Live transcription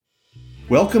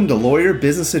Welcome to Lawyer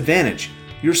Business Advantage,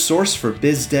 your source for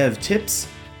biz dev tips,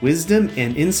 wisdom,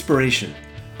 and inspiration.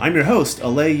 I'm your host,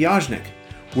 Alay Yajnik.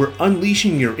 We're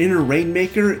unleashing your inner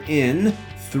rainmaker in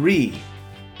 3,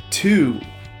 2,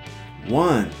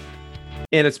 1.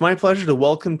 And it's my pleasure to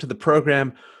welcome to the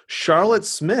program Charlotte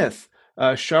Smith.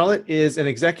 Charlotte is an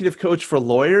executive coach for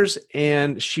lawyers,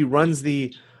 and she runs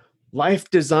the Life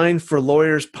Design for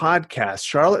Lawyers podcast.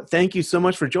 Charlotte, thank you so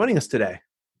much for joining us today.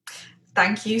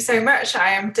 Thank you so much. I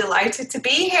am delighted to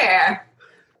be here.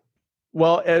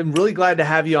 Well, I'm really glad to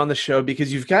have you on the show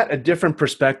because you've got a different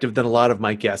perspective than a lot of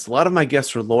my guests. A lot of my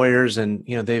guests are lawyers and,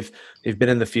 they've been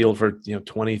in the field for,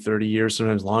 20, 30 years,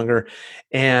 sometimes longer,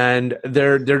 and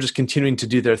they're just continuing to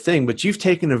do their thing. But you've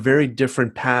taken a very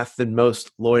different path than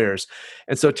most lawyers.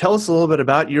 And so tell us a little bit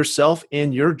about yourself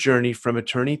and your journey from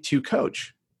attorney to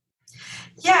coach.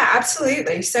 Yeah,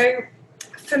 absolutely. So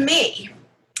for me,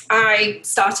 I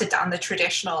started down the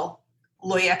traditional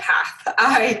lawyer path.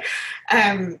 I,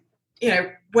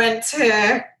 went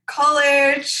to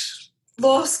college,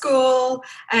 law school,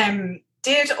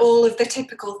 did all of the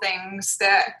typical things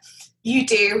that you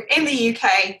do in the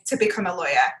UK to become a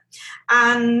lawyer.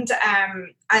 And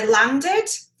I landed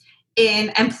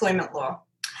in employment law.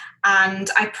 And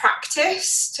I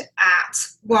practiced at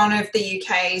one of the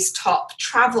UK's top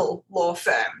travel law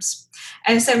firms.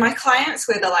 And so my clients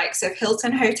were the likes of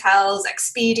Hilton Hotels,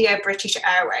 Expedia, British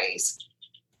Airways.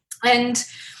 And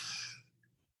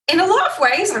in a lot of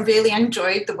ways, I really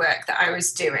enjoyed the work that I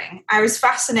was doing. I was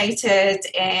fascinated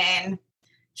in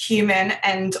human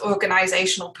and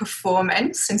organizational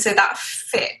performance. And so that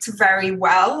fit very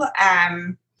well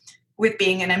with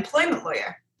being an employment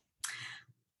lawyer.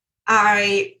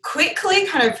 I quickly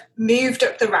kind of moved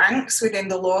up the ranks within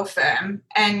the law firm,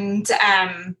 and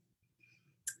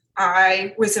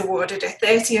I was awarded a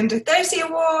 30 Under 30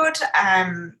 award,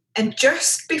 and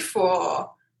just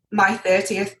before my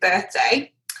 30th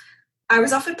birthday, I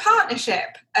was offered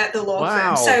partnership at the law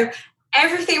firm. So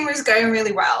everything was going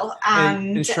really well.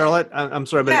 And Charlotte, I'm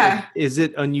sorry, but is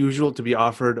it unusual to be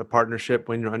offered a partnership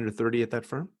when you're under 30 at that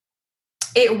firm?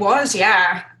 It was,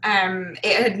 yeah.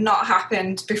 It had not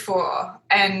happened before.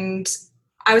 And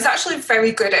I was actually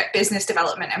very good at business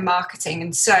development and marketing.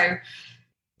 And so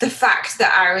the fact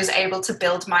that I was able to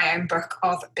build my own book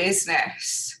of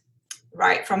business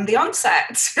right from the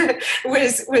onset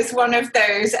was one of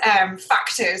those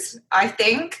factors, I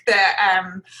think, that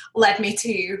led me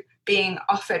to being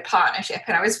offered partnership.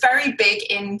 And I was very big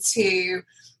into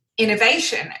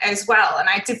innovation as well. And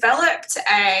I developed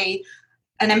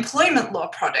an employment law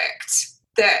product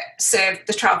that served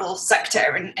the travel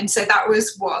sector. And so that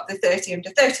was what the 30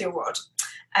 Under 30 award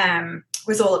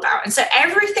was all about. And so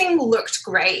everything looked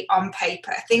great on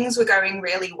paper. Things were going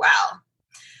really well.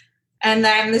 And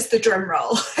then there's the drum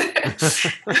roll.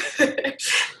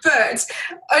 But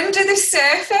under the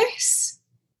surface,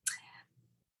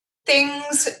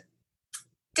 things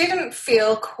didn't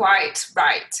feel quite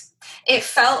right. It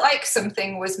felt like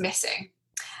something was missing.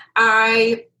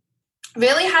 I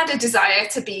really had a desire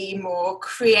to be more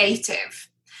creative.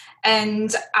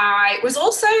 And I was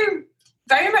also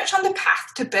very much on the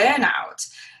path to burnout.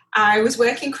 I was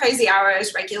working crazy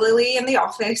hours regularly in the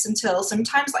office until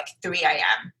sometimes like 3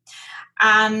 a.m.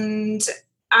 And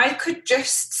I could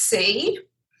just see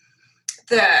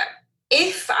that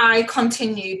if I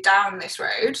continued down this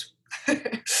road,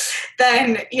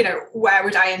 then, where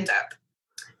would I end up?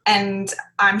 And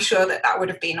I'm sure that would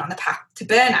have been on the path to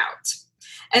burnout.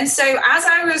 And so as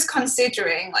I was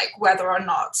considering whether or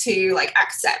not to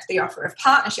accept the offer of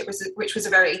partnership, which was a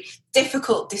very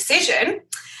difficult decision,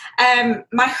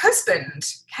 my husband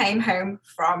came home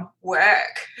from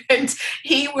work, and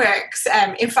he works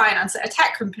in finance at a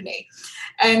tech company.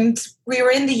 And we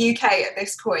were in the UK at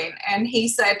this point, and he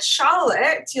said,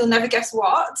 "Charlotte, you'll never guess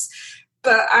what,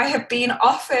 but I have been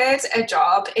offered a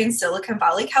job in Silicon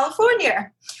Valley, California."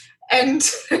 And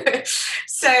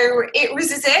so it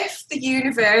was as if the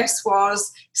universe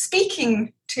was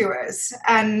speaking to us.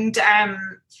 And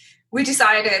we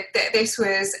decided that this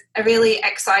was a really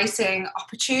exciting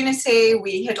opportunity.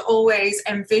 We had always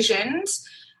envisioned,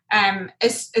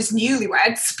 as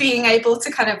newlyweds, being able to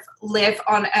kind of live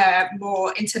on a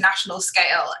more international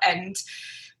scale. And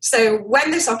so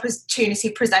when this opportunity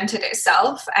presented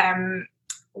itself,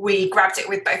 we grabbed it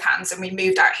with both hands and we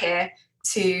moved out here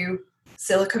to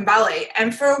Silicon Valley.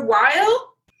 And for a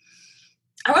while,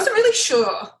 I wasn't really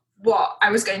sure what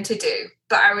I was going to do,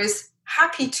 but I was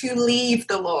happy to leave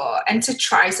the law and to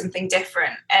try something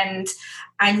different. And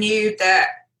I knew that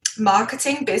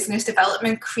marketing, business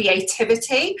development,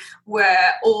 creativity were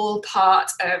all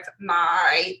part of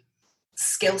my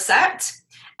skill set.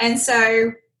 And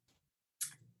so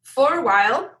For a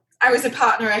while, I was a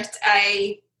partner at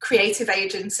a creative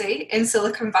agency in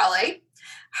Silicon Valley.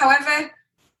 However,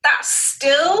 that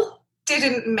still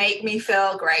didn't make me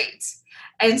feel great.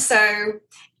 And so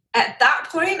at that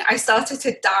point, I started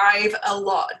to dive a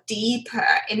lot deeper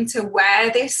into where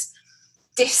this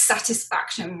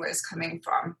dissatisfaction was coming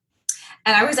from.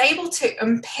 And I was able to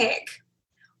unpick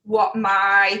what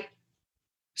my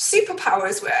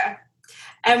superpowers were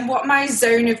and what my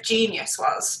zone of genius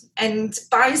was. And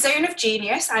by zone of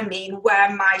genius, I mean where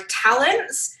my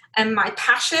talents and my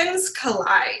passions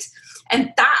collide.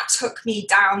 And that took me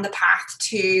down the path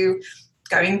to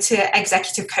going to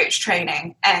executive coach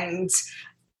training and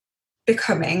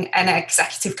becoming an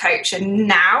executive coach. And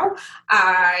now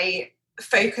I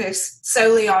focus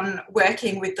solely on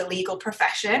working with the legal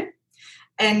profession.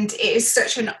 And it is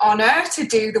such an honor to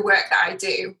do the work that I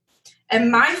do. And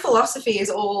my philosophy is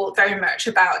all very much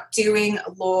about doing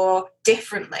law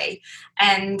differently.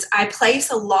 And I place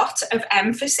a lot of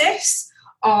emphasis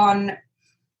on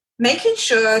making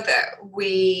sure that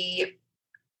we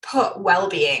put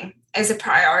well-being as a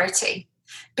priority.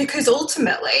 Because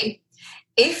ultimately,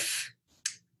 if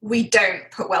we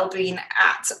don't put well-being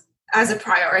as a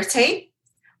priority,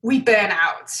 we burn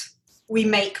out, we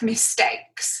make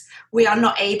mistakes, we are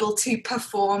not able to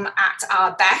perform at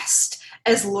our best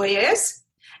as lawyers,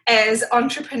 as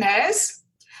entrepreneurs,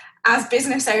 as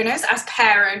business owners, as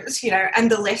parents, and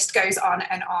the list goes on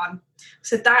and on.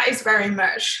 So that is very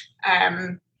much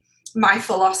my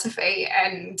philosophy,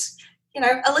 and,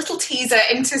 a little teaser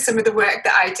into some of the work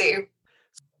that I do.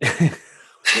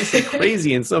 It's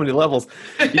crazy in so many levels,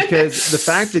 because the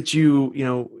fact that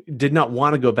you did not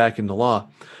want to go back into law,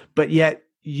 but yet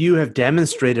you have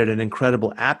demonstrated an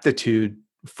incredible aptitude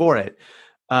for it.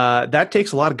 That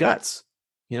takes a lot of guts,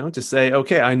 to say,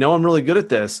 okay, I know I'm really good at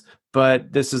this,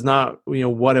 but this is not,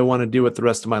 what I want to do with the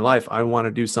rest of my life. I want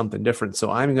to do something different.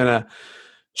 So I'm going to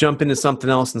jump into something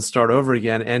else and start over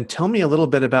again. And tell me a little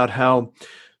bit about how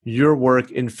your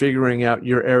work in figuring out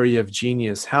your area of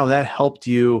genius, how that helped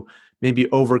you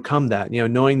maybe overcome that,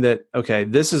 knowing that, okay,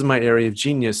 this is my area of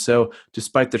genius. So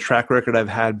despite the track record I've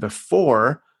had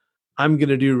before, I'm going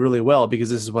to do really well because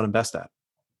this is what I'm best at.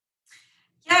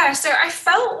 Yeah, so I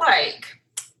felt like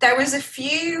there was a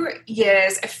few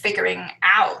years of figuring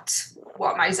out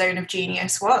what my zone of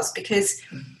genius was, because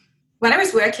when I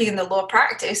was working in the law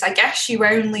practice, I guess you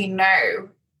only know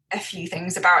a few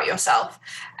things about yourself.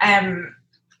 And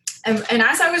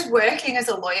as I was working as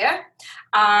a lawyer,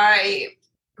 I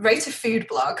wrote a food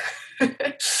blog.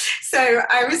 So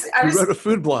I wrote a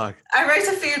food blog. I wrote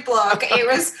a food blog. It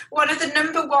was one of the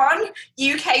number one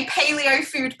UK paleo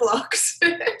food blogs.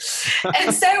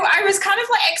 And so I was kind of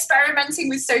like experimenting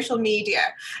with social media.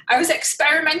 I was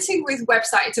experimenting with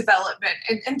website development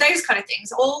and those kind of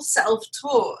things, all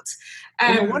self-taught.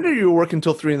 No wonder you were working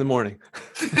until 3 a.m.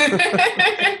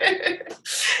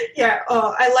 Yeah,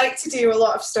 I like to do a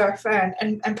lot of stuff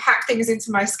and pack things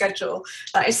into my schedule.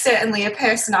 That is certainly a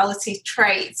personality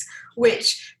trait,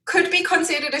 which could be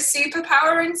considered a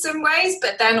superpower in some ways,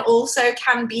 but then also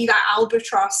can be that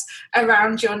albatross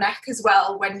around your neck as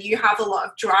well when you have a lot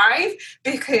of drive,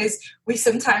 because we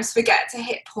sometimes forget to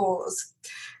hit pause.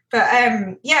 But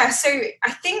so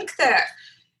I think that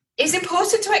it's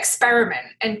important to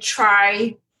experiment and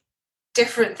try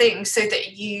different things so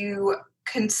that you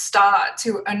can start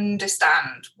to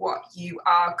understand what you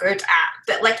are good at.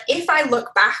 But like, if I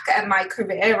look back at my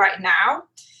career right now,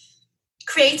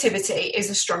 creativity is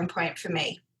a strong point for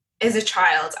me. As a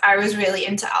child, I was really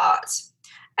into art.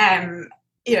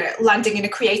 Landing in a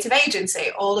creative agency,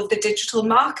 all of the digital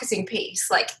marketing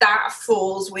piece, like that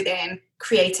falls within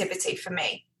creativity for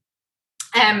me.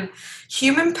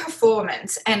 Human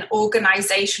performance and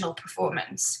organizational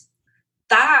performance,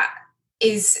 that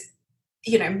is,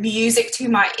 music to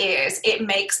my ears. It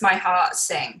makes my heart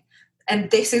sing. And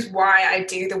this is why I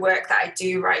do the work that I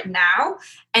do right now.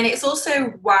 And it's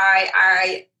also why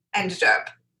I ended up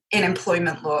in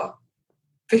employment law,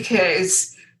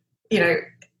 because,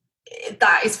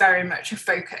 that is very much a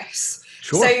focus.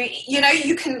 Sure. So,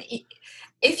 you can,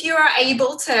 if you are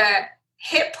able to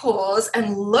hit pause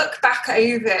and look back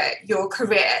over your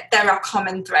career, there are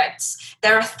common threads.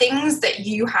 There are things that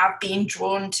you have been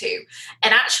drawn to.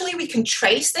 And actually, we can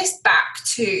trace this back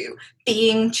to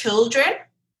being children.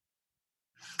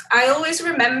 I always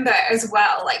remember as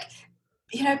well,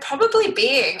 probably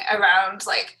being around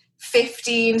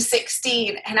 15,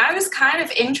 16, and I was kind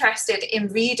of interested in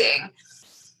reading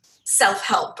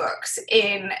self-help books,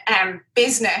 in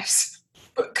business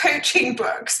coaching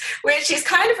books, which is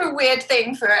kind of a weird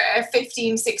thing for a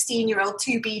 15, 16-year-old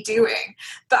to be doing.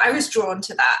 But I was drawn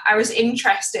to that. I was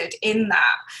interested in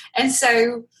that. And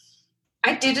so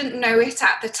I didn't know it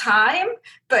at the time,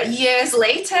 but years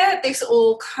later, this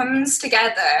all comes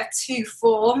together to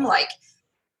form like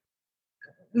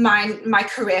my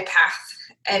career path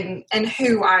and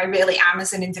who I really am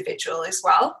as an individual as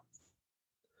well.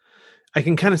 I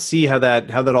can kind of see how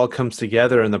that all comes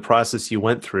together and the process you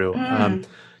went through.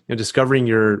 Discovering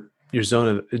your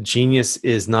zone of genius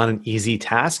is not an easy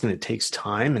task, and it takes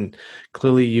time. And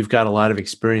clearly, you've got a lot of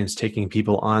experience taking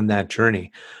people on that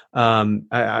journey.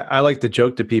 I like to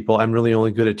joke to people, I'm really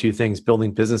only good at two things: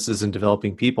 building businesses and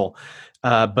developing people.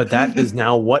 But that is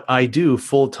now what I do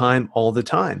full time all the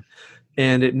time.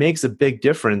 And it makes a big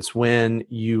difference when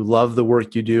you love the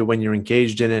work you do, when you're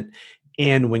engaged in it,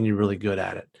 and when you're really good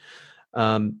at it.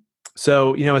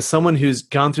 So, as someone who's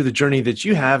gone through the journey that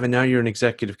you have, and now you're an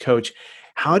executive coach,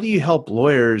 how do you help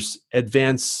lawyers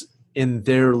advance in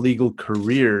their legal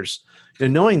careers,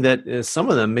 knowing that some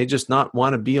of them may just not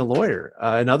want to be a lawyer,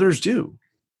 and others do?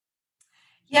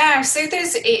 Yeah, so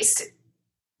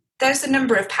there's a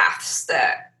number of paths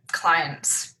that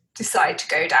clients decide to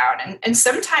go down, and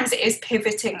sometimes it is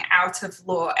pivoting out of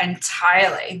law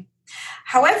entirely.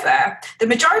 However, the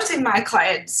majority of my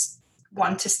clients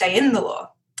want to stay in the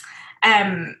law.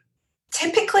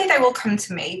 Typically, they will come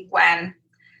to me when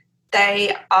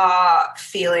they are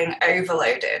feeling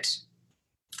overloaded.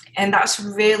 And that's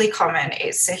really common.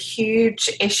 It's a huge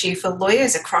issue for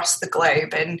lawyers across the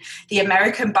globe. And the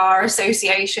American Bar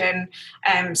Association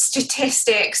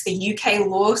statistics, the UK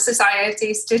Law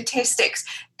Society statistics,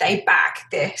 they back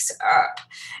this up.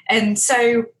 And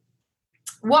so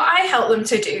what I help them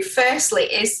to do, firstly,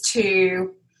 is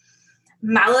to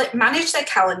manage their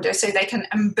calendar so they can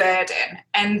unburden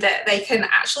and that they can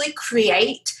actually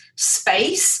create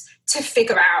space to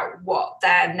figure out what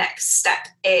their next step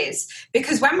is.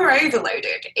 Because when we're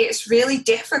overloaded, it's really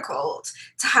difficult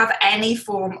to have any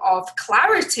form of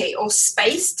clarity or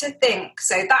space to think.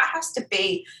 So that has to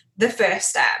be the first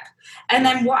step. And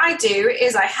then what I do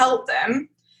is I help them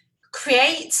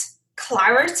create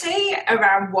clarity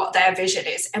around what their vision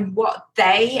is and what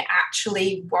they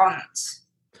actually want.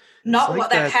 Not like what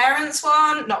their parents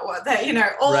want, not what they,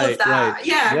 all of that. Right.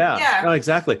 Yeah. No,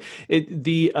 exactly.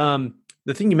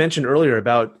 The thing you mentioned earlier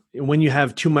about when you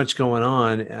have too much going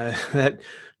on, that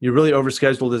you're really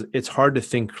overscheduled, it's hard to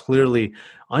think clearly.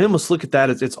 I almost look at that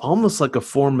as it's almost like a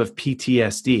form of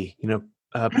PTSD,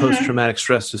 post-traumatic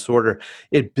stress disorder.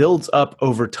 It builds up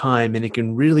over time, and it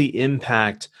can really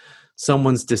impact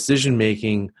someone's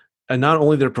decision-making, and not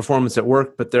only their performance at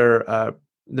work, but their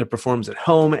performance at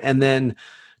home, and then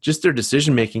just their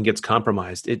decision-making gets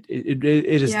compromised. It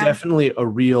is definitely a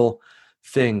real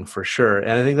thing for sure.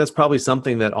 And I think that's probably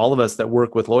something that all of us that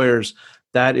work with lawyers,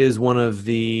 that is one of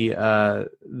the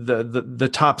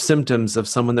top symptoms of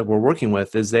someone that we're working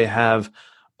with, is they have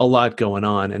a lot going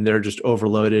on and they're just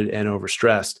overloaded and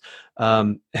overstressed.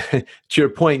 To your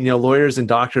point, lawyers and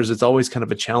doctors, it's always kind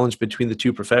of a challenge between the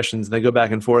two professions. They go back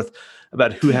and forth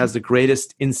about who has the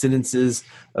greatest incidences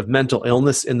of mental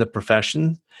illness in the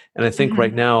profession. And I think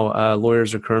right now,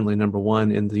 lawyers are currently number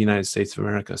one in the United States of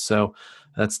America. So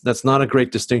that's not a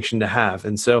great distinction to have.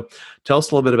 And so tell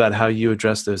us a little bit about how you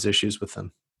address those issues with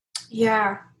them.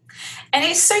 Yeah. And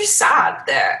it's so sad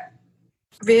that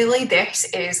really this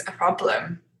is a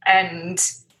problem, and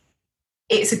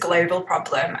it's a global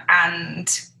problem. And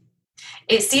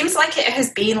it seems like it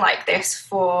has been like this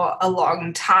for a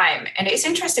long time. And it's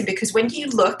interesting because when you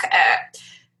look at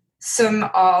some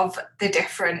of the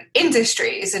different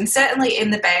industries, and certainly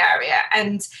in the Bay Area,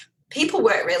 and people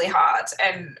work really hard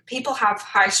and people have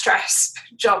high stress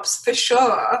jobs for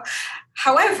sure.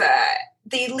 However,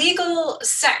 the legal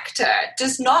sector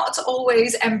does not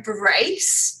always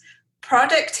embrace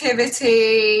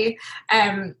productivity,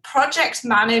 project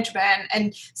management,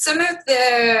 and some of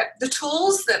the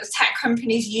tools that the tech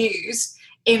companies use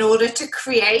in order to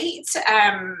create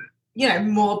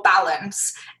more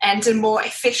balance and a more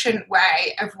efficient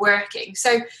way of working.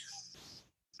 So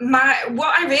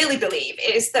what I really believe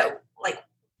is that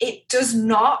it does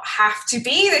not have to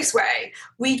be this way.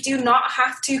 We do not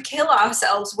have to kill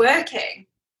ourselves working.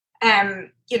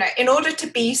 In order to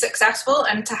be successful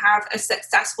and to have a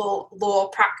successful law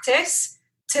practice,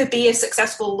 to be a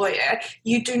successful lawyer,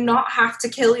 you do not have to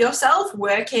kill yourself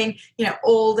working,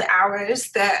 all the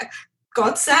hours that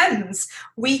God sends.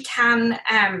 We can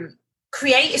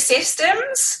create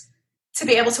systems to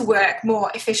be able to work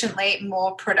more efficiently,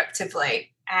 more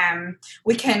productively.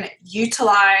 We can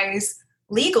utilize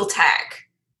legal tech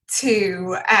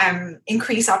to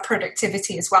increase our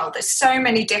productivity as well. There's so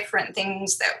many different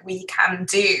things that we can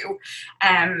do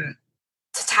to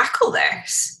tackle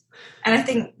this. And I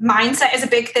think mindset is a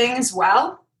big thing as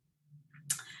well.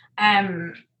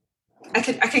 I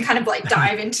can kind of like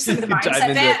dive into some of the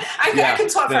mindset there. I can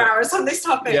talk for hours on this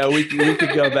topic. Yeah, we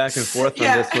could go back and forth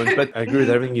on this one, but I agree with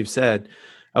everything you've said.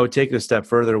 I would take it a step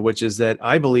further, which is that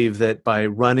I believe that by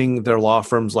running their law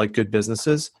firms like good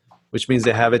businesses, which means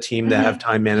they have a team, they have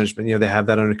time management, they have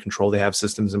that under control, they have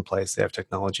systems in place, they have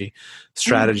technology,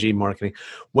 strategy, marketing.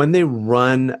 When they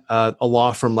run a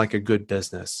law firm like a good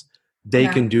business, they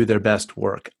can do their best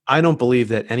work. I don't believe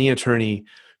that any attorney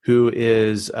who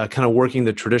is kind of working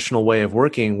the traditional way of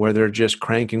working, where they're just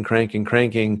cranking,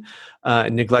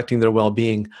 neglecting their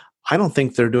well-being, I don't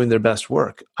think they're doing their best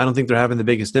work. I don't think they're having the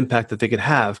biggest impact that they could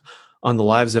have on the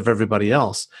lives of everybody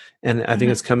else. And I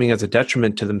think it's coming as a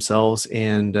detriment to themselves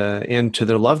and to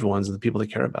their loved ones and the people they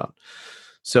care about.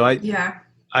 So I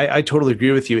totally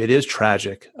agree with you. It is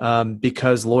tragic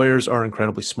because lawyers are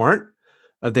incredibly smart.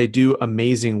 They do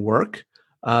amazing work.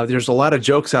 There's a lot of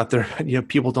jokes out there.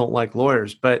 People don't like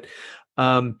lawyers, but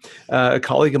a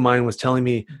colleague of mine was telling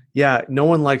me, no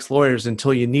one likes lawyers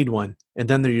until you need one, and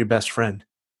then they're your best friend.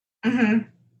 Mm-hmm.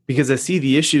 Because I see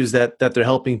the issues that they're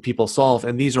helping people solve,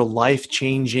 and these are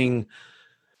life-changing,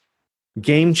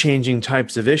 game-changing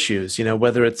types of issues.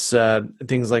 Whether it's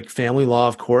things like family law,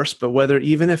 of course, but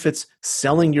even if it's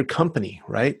selling your company,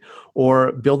 right,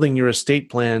 or building your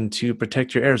estate plan to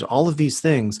protect your heirs, all of these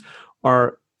things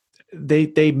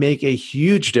they make a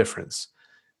huge difference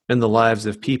in the lives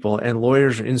of people, and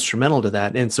lawyers are instrumental to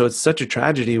that. And so it's such a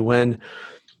tragedy when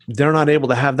they're not able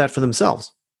to have that for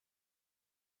themselves.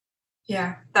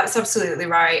 Yeah, that's absolutely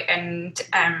right. And,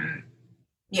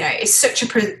 it's such a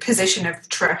position of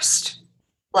trust,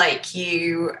 like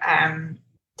you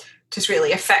just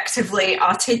really effectively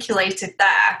articulated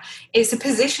there. It's a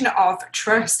position of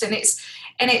trust, and it's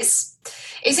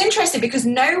interesting because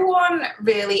no one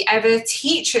really ever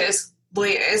teaches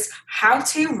lawyers how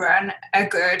to run a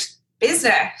good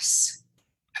business.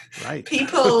 Right.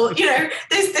 People,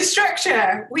 there's the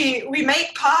structure. We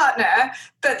make partner,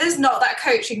 but there's not that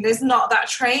coaching. There's not that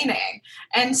training.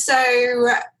 And so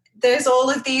there's all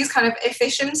of these kind of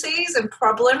efficiencies and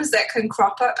problems that can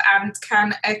crop up and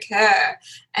can occur.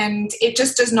 And it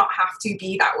just does not have to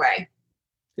be that way.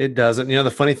 It doesn't.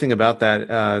 The funny thing about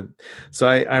that, so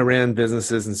I ran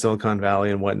businesses in Silicon Valley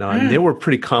and whatnot, and they were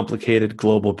pretty complicated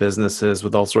global businesses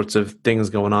with all sorts of things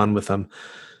going on with them.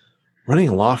 Running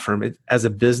a law firm, as a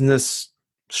business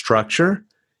structure,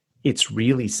 it's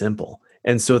really simple.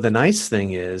 And so the nice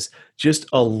thing is just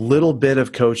a little bit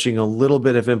of coaching, a little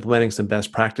bit of implementing some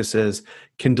best practices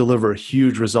can deliver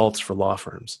huge results for law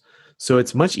firms. So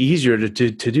it's much easier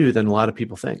to do than a lot of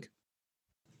people think.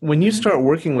 When you start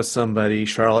working with somebody,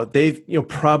 Charlotte, they've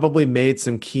probably made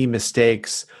some key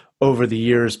mistakes over the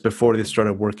years before they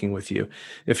started working with you.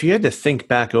 If you had to think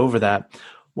back over that,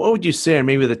 what would you say are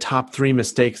maybe the top 3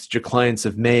 mistakes that your clients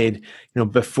have made,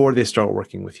 before they start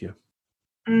working with you?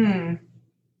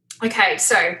 Okay,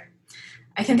 so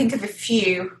I can think of a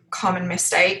few common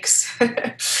mistakes.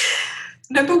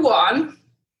 Number 1,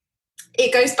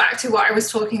 it goes back to what I was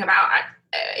talking about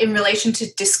in relation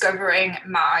to discovering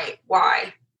my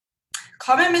why.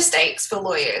 Common mistakes for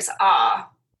lawyers are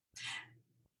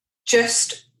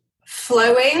just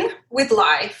flowing with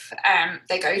life.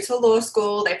 They go to law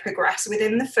school, they progress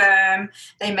within the firm,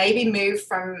 they maybe move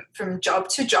from job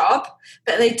to job,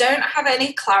 but they don't have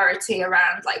any clarity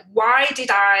around, like, why did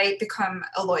I become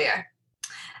a lawyer?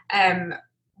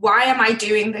 Why am I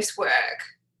doing this work?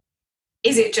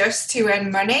 Is it just to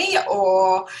earn money,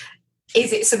 or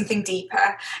is it something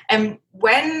deeper? And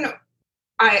when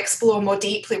I explore more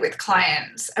deeply with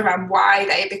clients around why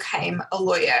they became a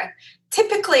lawyer,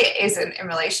 typically it isn't in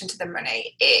relation to the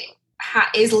money. It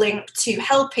is linked to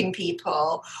helping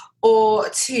people, or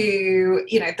to,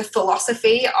 the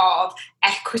philosophy of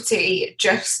equity,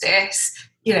 justice,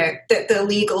 that the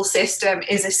legal system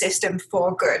is a system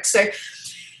for good. So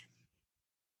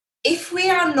if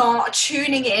we are not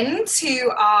tuning in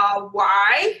to our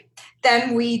why,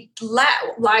 then we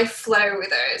let life flow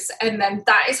with us. And then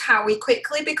that is how we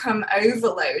quickly become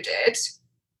overloaded.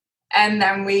 And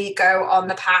then we go on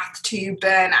the path to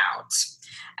burnout.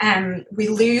 And we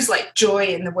lose joy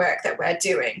in the work that we're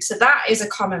doing. So that is a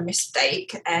common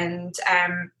mistake. And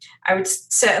I would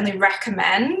certainly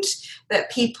recommend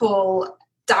that people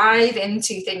dive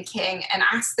into thinking and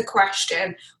ask the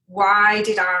question, why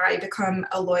did I become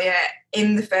a lawyer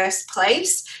in the first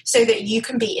place? So that you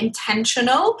can be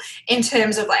intentional in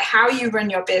terms of how you run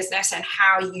your business and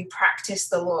how you practice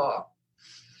the law.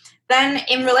 Then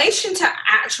in relation to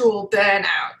actual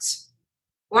burnout,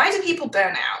 why do people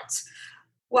burn out?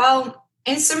 Well,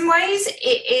 in some ways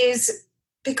it is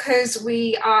because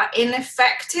we are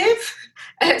ineffective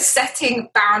at setting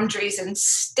boundaries and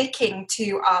sticking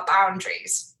to our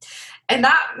boundaries. And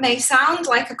that may sound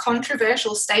like a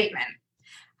controversial statement.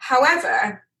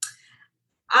 However,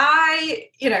 I,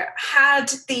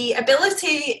 had the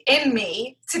ability in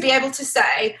me to be able to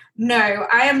say, no,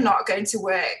 I am not going to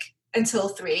work until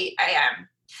 3 a.m.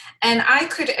 And I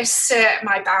could assert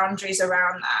my boundaries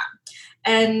around that.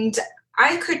 And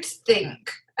I could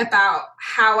think about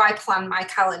how I plan my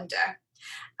calendar.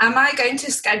 Am I going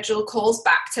to schedule calls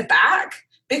back to back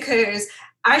because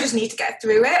I just need to get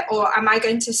through it? Or am I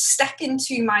going to step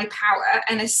into my power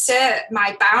and assert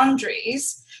my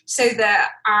boundaries so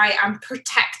that I am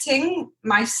protecting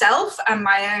myself and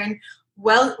my own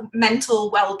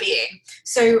mental well-being?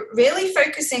 So really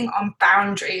focusing on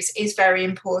boundaries is very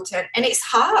important, and it's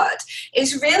hard.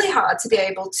 It's really hard to be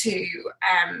able to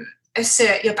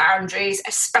assert your boundaries,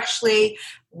 especially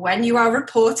when you are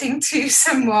reporting to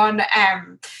someone,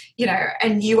 and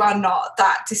you are not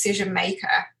that decision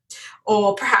maker.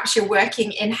 Or perhaps you're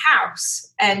working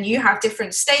in-house and you have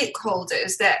different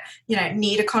stakeholders that,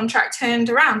 need a contract turned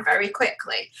around very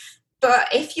quickly. But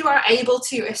if you are able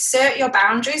to assert your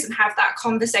boundaries and have that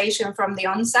conversation from the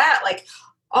onset, like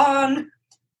on,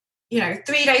 3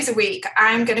 days a week,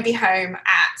 I'm going to be home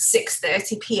at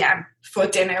 6:30 p.m. for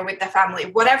dinner with the family,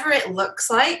 whatever it looks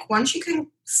like. Once you can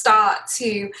start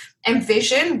to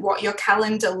envision what your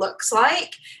calendar looks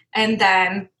like, and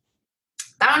then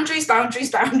boundaries,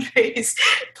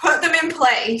 put them in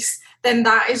place, then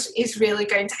that is really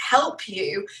going to help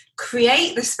you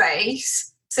create the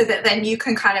space so that then you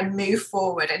can kind of move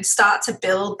forward and start to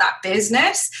build that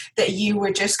business that you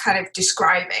were just kind of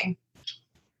describing.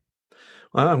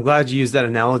 Well, I'm glad you used that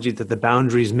analogy that the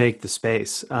boundaries make the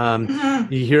space. You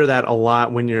hear that a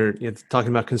lot when you're talking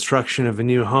about construction of a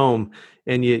new home,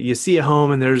 and you see a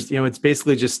home and there's, it's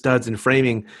basically just studs and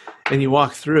framing, and you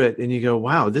walk through it and you go,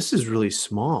 wow, this is really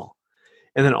small.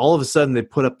 And then all of a sudden they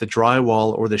put up the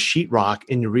drywall or the sheetrock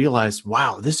and you realize,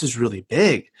 wow, this is really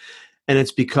big. And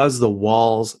it's because the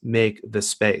walls make the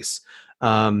space.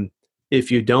 If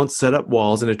you don't set up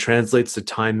walls, and it translates to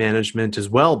time management as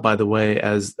well, by the way,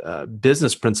 as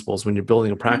business principles when you're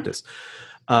building a practice.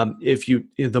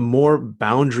 The more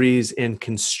boundaries and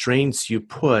constraints you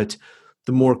put,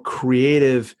 the more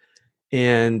creative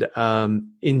and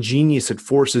ingenious it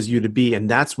forces you to be. And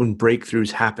that's when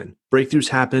breakthroughs happen. Breakthroughs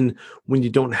happen when you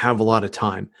don't have a lot of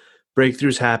time.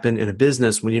 Breakthroughs happen in a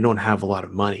business when you don't have a lot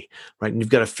of money, right? And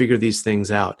you've got to figure these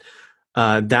things out.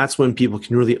 That's when people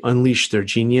can really unleash their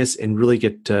genius and really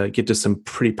get to some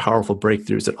pretty powerful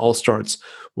breakthroughs. It all starts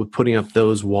with putting up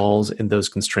those walls and those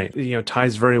constraints.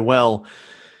 Ties very well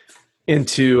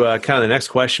into kind of the next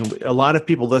question. A lot of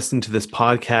people listen to this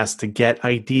podcast to get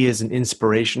ideas and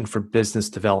inspiration for business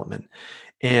development.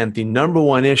 And the number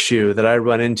one issue that I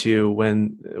run into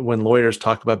when lawyers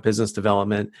talk about business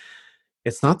development,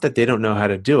 it's not that they don't know how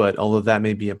to do it, although that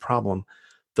may be a problem.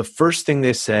 The first thing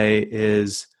they say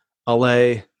is,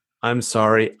 Ale, I'm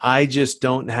sorry, I just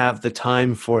don't have the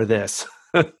time for this.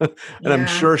 And yeah. I'm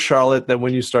sure, Charlotte, that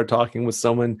when you start talking with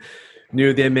someone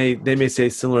new, they may say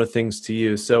similar things to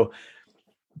you. So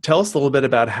tell us a little bit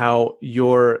about how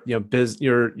your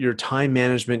time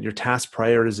management, your task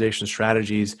prioritization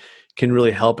strategies can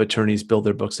really help attorneys build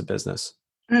their books of business.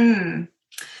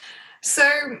 So,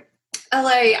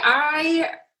 LA, I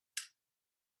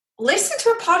listened to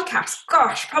a podcast,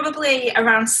 probably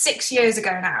around 6 years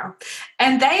ago now,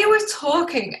 and they were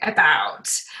talking about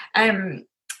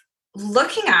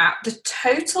looking at the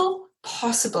total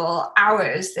possible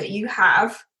hours that you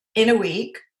have in a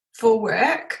week for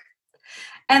work,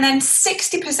 and then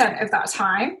 60% of that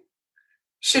time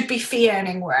should be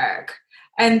fee-earning work.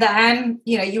 And then,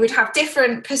 you would have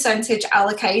different percentage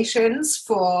allocations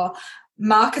for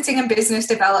marketing and business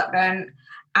development,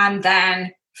 and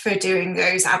then for doing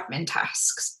those admin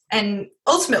tasks. And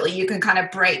ultimately, you can kind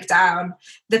of break down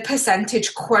the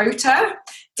percentage quota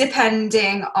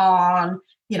depending on,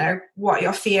 what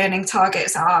your fee earning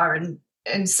targets are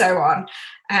and so on,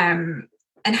 and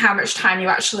how much time you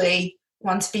actually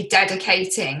want to be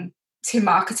dedicating to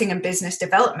marketing and business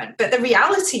development. But the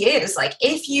reality is,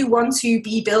 if you want to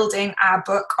be building a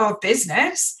book of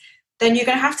business, then you're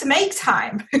going to have to make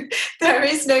time. There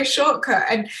is no shortcut.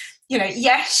 And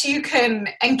yes, you can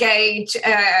engage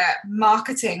a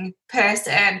marketing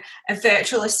person, a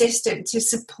virtual assistant to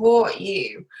support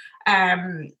you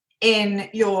in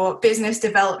your business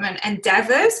development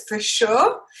endeavors, for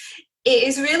sure. It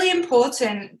is really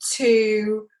important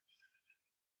to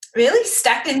really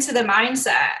step into the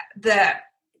mindset that,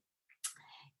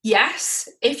 yes,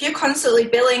 if you're constantly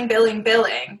billing,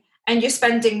 and you're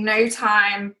spending no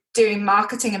time doing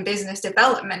marketing and business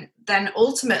development, then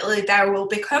ultimately there will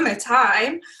become a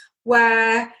time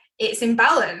where it's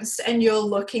imbalanced and you're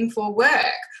looking for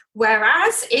work.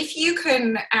 Whereas if you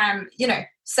can,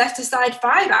 set aside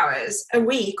 5 hours a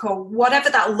week or whatever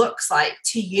that looks like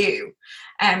to you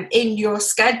in your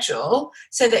schedule,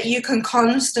 so that you can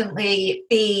constantly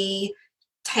be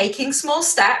taking small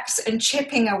steps and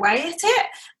chipping away at it,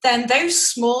 then those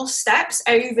small steps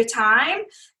over time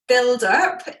build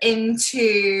up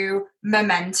into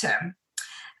momentum.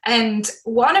 And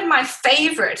one of my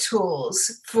favorite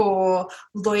tools for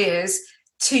lawyers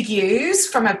to use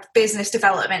from a business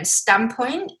development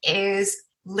standpoint is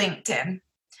LinkedIn.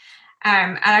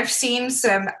 And I've seen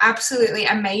some absolutely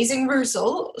amazing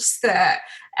results that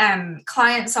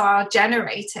clients are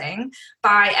generating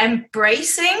by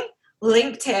embracing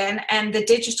LinkedIn and the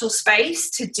digital space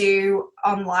to do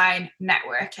online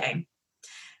networking.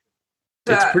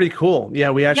 It's pretty cool.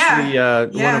 Yeah, we actually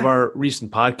one of our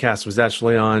recent podcasts was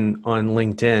actually on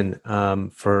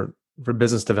LinkedIn for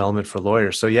business development for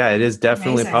lawyers. So yeah, it is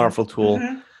definitely a powerful tool.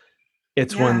 Mm-hmm.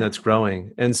 It's one that's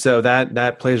growing. And so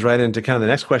that plays right into kind of the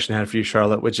next question I had for you,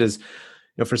 Charlotte, which is,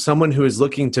 for someone who is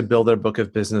looking to build their book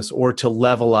of business or to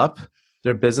level up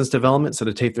their business development, so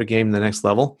to take their game to the next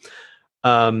level,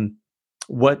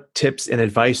 what tips and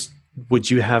advice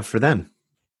would you have for them?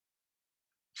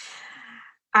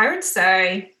 I would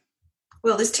say,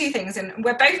 well, there's two things, and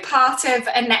we're both part of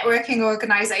a networking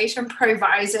organization,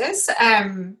 Provisors.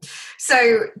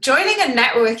 So joining a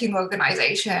networking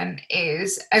organization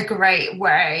is a great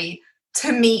way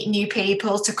to meet new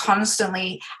people, to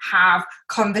constantly have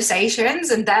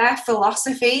conversations, and their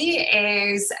philosophy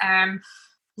is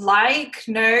like,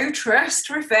 know, trust,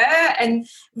 refer. And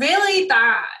really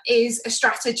that is a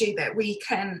strategy that we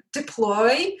can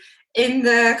deploy in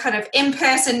the kind of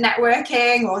in-person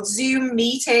networking or Zoom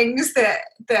meetings that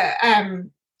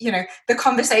the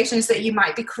conversations that you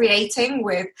might be creating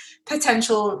with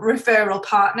potential referral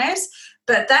partners.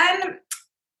 But then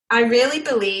I really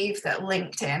believe that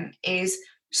LinkedIn is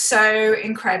so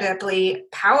incredibly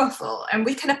powerful, and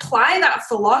we can apply that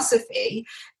philosophy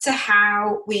to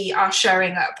how we are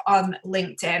showing up on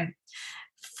LinkedIn.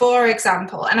 For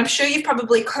example, and I'm sure you've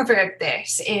probably covered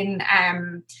this in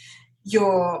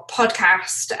your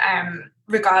podcast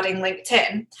regarding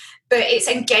LinkedIn, but it's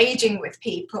engaging with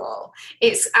people.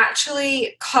 It's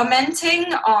actually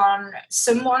commenting on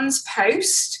someone's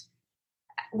post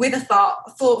with a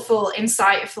thoughtful,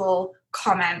 insightful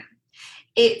comment.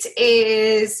 It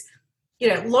is,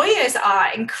 lawyers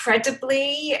are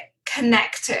incredibly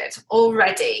connected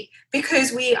already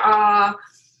because we are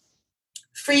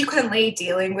frequently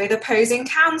dealing with opposing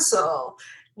counsel,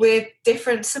 with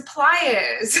different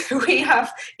suppliers. We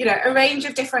have, a range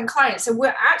of different clients. So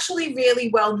we're actually really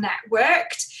well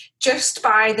networked just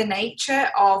by the nature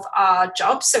of our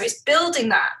jobs. So it's building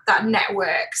that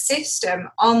network system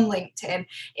on LinkedIn.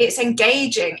 It's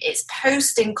engaging, it's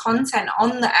posting content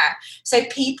on there. So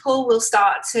people will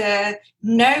start to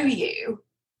know you.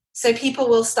 So people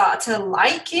will start to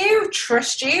like you,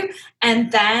 trust you,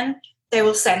 and then they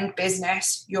will send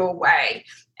business your way.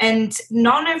 And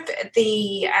none of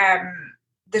the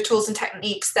tools and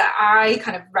techniques that I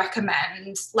kind of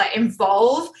recommend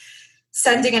involve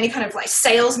sending any kind of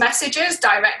sales messages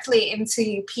directly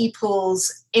into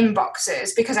people's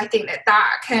inboxes, because I think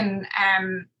that can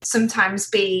sometimes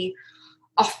be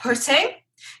off-putting.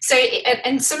 So,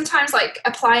 and sometimes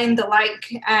applying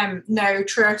the know,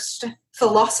 trust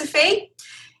philosophy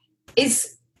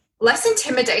is less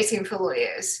intimidating for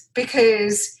lawyers,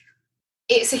 because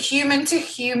it's a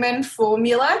human-to-human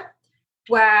formula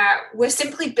where we're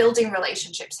simply building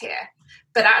relationships here.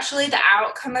 But actually the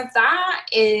outcome of that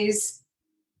is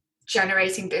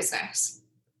generating business.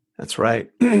 That's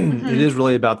right. Mm-hmm. It is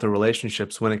really about the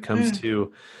relationships when it comes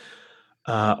to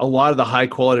a lot of the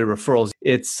high-quality referrals.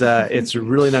 It's a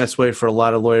really nice way for a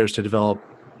lot of lawyers to develop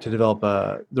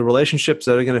the relationships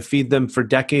that are going to feed them for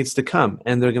decades to come,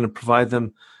 and they're going to provide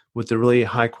them with a really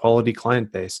high quality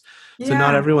client base. Yeah. So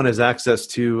not everyone has access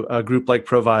to a group like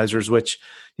Provisors, which,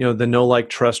 the know, like,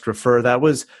 trust, refer,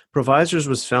 Provisors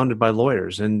was founded by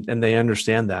lawyers, and they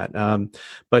understand that.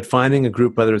 But finding a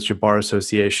group, whether it's your bar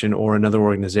association or another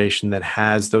organization that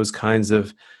has those kinds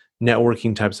of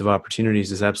networking types of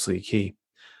opportunities, is absolutely key.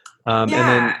 And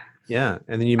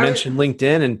then you mentioned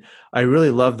LinkedIn, and I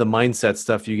really love the mindset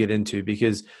stuff you get into,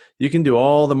 because you can do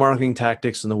all the marketing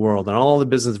tactics in the world and all the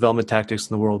business development tactics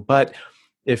in the world, but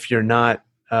if you're not,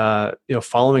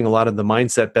 following a lot of the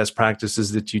mindset best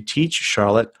practices that you teach,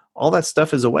 Charlotte, all that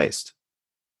stuff is a waste.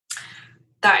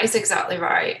 That is exactly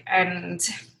right, and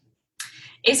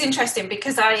it's interesting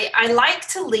because I like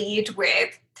to lead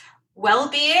with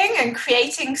well-being and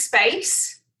creating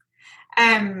space,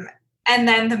 and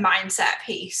then the mindset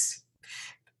piece.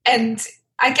 And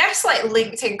I guess like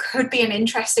LinkedIn could be an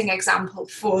interesting example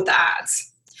for that.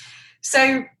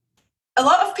 So a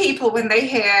lot of people, when they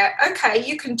hear, okay,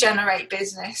 you can generate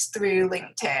business through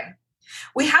LinkedIn,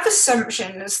 we have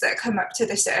assumptions that come up to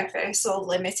the surface or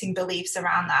limiting beliefs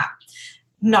around that.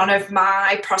 None of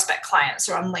my prospect clients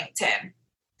are on LinkedIn.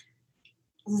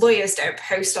 Lawyers don't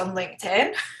post on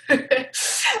LinkedIn.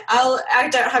 I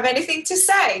don't have anything to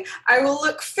say. I will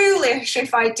look foolish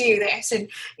if I do this. And,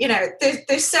 you know,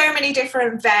 there's so many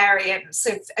different variants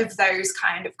of those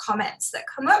kind of comments that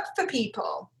come up for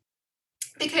people.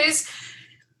 Because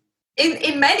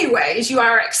in many ways, you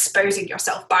are exposing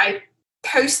yourself by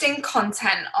posting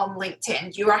content on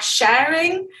LinkedIn. You are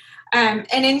sharing an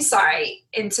insight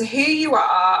into who you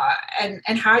are and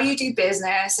how you do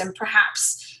business, and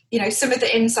perhaps, you know, some of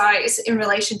the insights in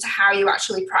relation to how you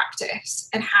actually practice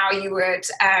and how you would,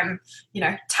 you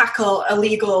know, tackle a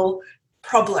legal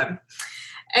problem.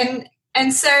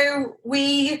 And so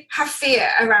we have fear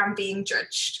around being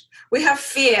judged. We have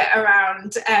fear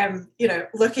around, you know,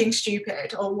 looking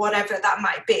stupid or whatever that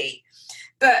might be.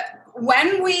 But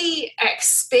when we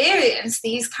experience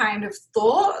these kind of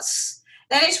thoughts,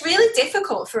 then it's really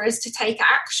difficult for us to take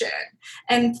action.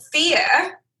 And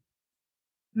fear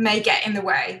may get in the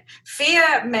way.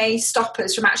 Fear may stop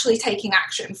us from actually taking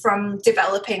action, from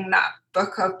developing that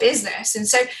book of business. And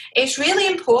so it's really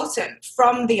important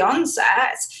from the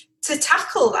onset to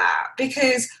tackle that,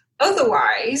 because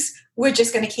otherwise we're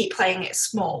just going to keep playing it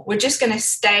small. We're just going to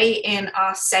stay in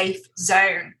our safe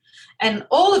zone. And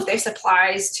all of this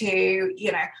applies to,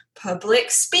 you know, public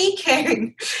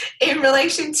speaking in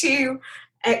relation to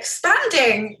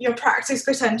expanding your practice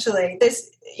potentially. This,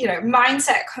 you know,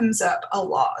 mindset comes up a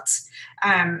lot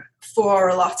for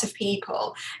a lot of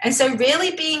people. And so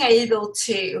really being able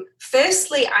to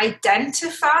firstly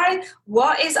identify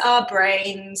what is our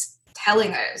brains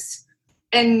telling us.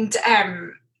 And,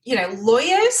 you know,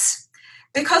 lawyers,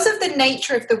 because of the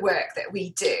nature of the work that we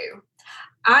do,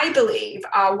 I believe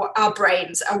our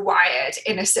brains are wired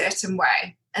in a certain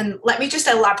way. And let me just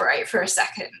elaborate for a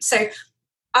second. So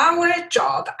our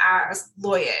job as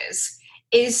lawyers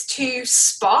is to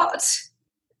spot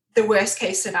the worst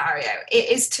case scenario. It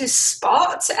is to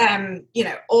spot, you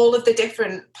know, all of the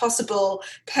different possible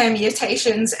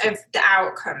permutations of the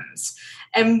outcomes.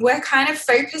 And we're kind of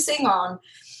focusing on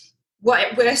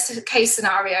what worst case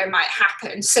scenario might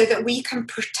happen so that we can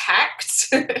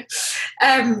protect,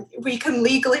 we can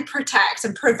legally protect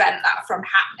and prevent that from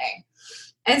happening.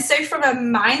 And so from a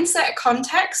mindset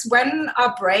context, when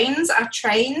our brains are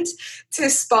trained to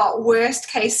spot worst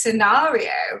case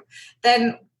scenario,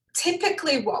 then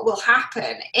typically what will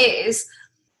happen is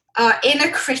our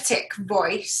inner critic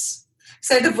voice.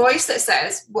 So the voice that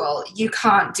says, well, you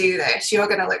can't do this, you're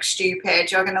going to look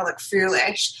stupid, you're going to look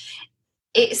foolish,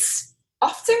 it's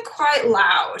often quite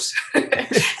loud.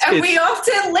 And we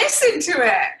often listen to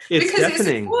it because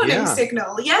deafening. It's a warning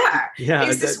signal. Yeah.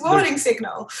 It's this warning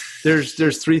signal.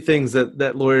 There's three things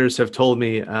that lawyers have told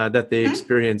me that they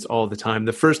experience all the time.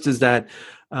 The first is that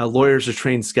lawyers are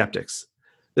trained skeptics.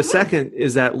 The second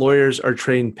is that lawyers are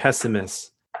trained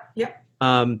pessimists. Yeah.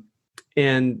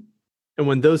 And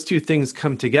when those two things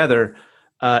come together,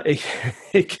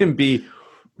 it can be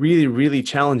really, really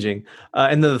challenging.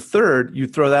 And then the third, you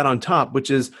throw that on top, which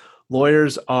is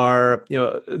lawyers are, you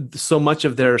know, so much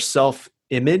of their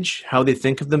self-image, how they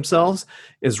think of themselves,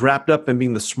 is wrapped up in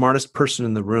being the smartest person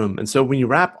in the room. And so when you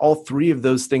wrap all three of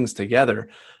those things together,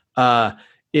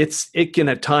 it can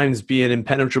at times be an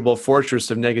impenetrable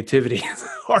fortress of negativity. It's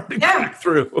hard to crack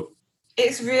through.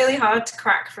 It's really hard to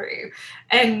crack through.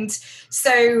 And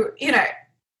so, you know,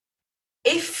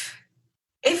 if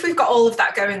we've got all of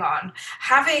that going on,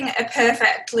 having a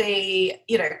perfectly,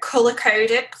 you know,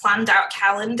 color-coded, planned out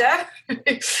calendar,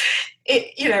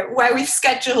 you know, where we've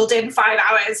scheduled in 5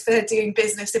 hours for doing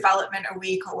business development a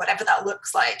week or whatever that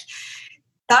looks like,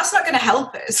 that's not going to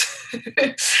help us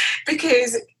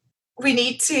because we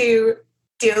need to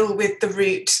deal with the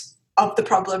root of the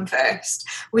problem first.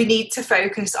 We need to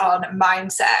focus on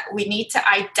mindset. We need to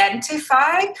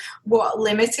identify what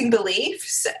limiting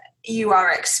beliefs you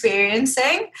are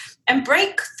experiencing and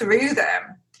break through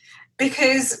them,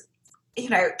 because, you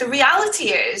know, the reality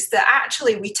is that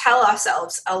actually we tell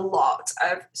ourselves a lot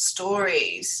of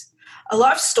stories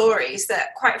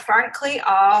that quite frankly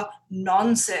are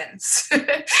nonsense.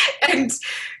 And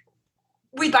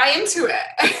we buy into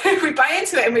it. We buy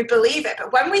into it and we believe it.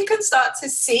 But when we can start to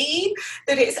see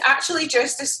that it's actually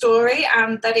just a story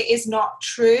and that it is not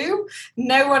true,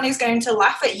 no one is going to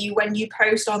laugh at you when you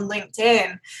post on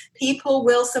LinkedIn. People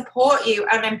will support you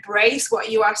and embrace what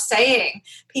you are saying.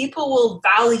 People will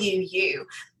value you.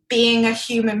 being a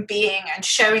human being and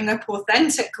showing up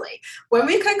authentically. When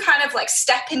we can kind of like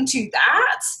step into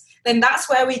that, then that's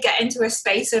where we get into a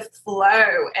space of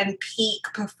flow and peak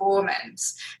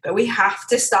performance. But we have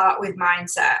to start with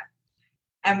mindset,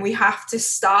 and we have to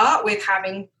start with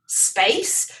having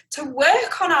space to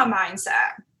work on our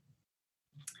mindset.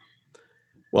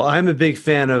 Well, I'm a big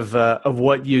fan of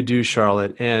what you do,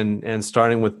 Charlotte, and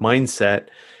starting with mindset,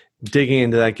 digging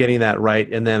into that, getting that right,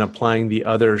 and then applying the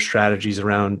other strategies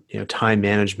around time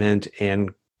management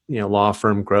and law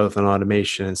firm growth and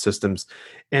automation and systems.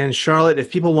 And Charlotte,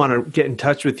 if people want to get in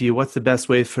touch with you, what's the best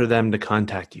way for them to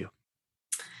contact you?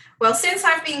 Well, since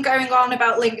I've been going on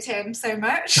about LinkedIn so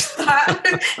much,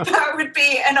 that would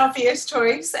be an obvious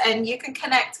choice. And you can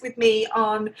connect with me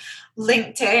on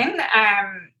LinkedIn.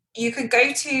 You can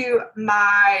go to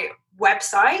my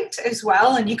website as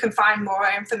well, and you can find more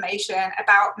information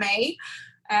about me.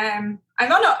 I'm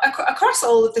on across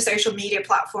all of the social media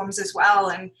platforms as well,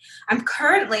 and I'm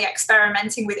currently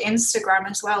experimenting with Instagram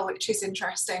as well, which is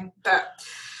interesting. But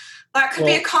that could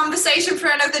be a conversation for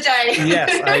another day.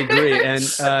 Yes, I agree.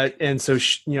 And so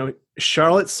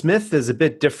Charlotte Smith is a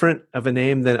bit different of a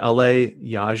name than Alay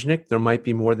Yajnik. There might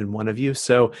be more than one of you.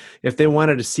 So if they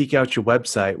wanted to seek out your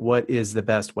website, what is the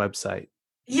best website?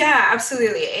 Yeah,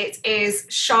 absolutely. It is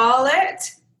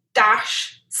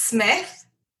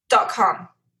charlotte-smith.com.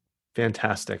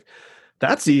 Fantastic.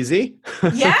 That's easy.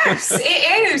 Yes,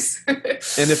 it is.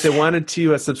 And if they wanted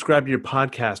to subscribe to your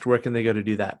podcast, where can they go to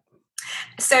do that?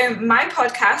 So my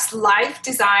podcast, Life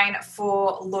Design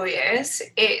for Lawyers,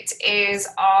 it is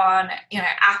on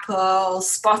Apple,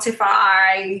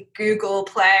 Spotify, Google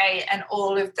Play, and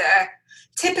all of the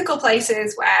typical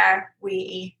places where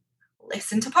we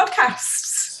listen to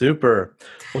podcasts. Super.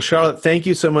 Well, Charlotte, thank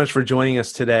you so much for joining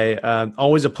us today.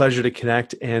 Always a pleasure to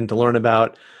connect and to learn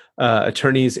about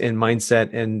attorneys and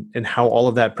mindset and how all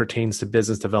of that pertains to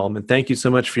business development. Thank you so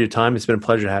much for your time. It's been a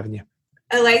pleasure having you.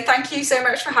 Alay, thank you so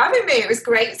much for having me. It was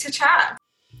great to chat.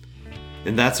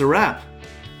 And that's a wrap.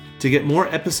 To get more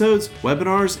episodes,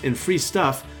 webinars, and free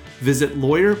stuff, visit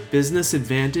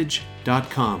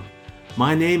lawyerbusinessadvantage.com.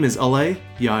 My name is Alay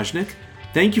Yajnik.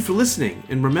 Thank you for listening.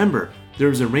 And remember, there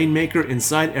is a rainmaker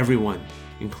inside everyone,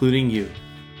 including you.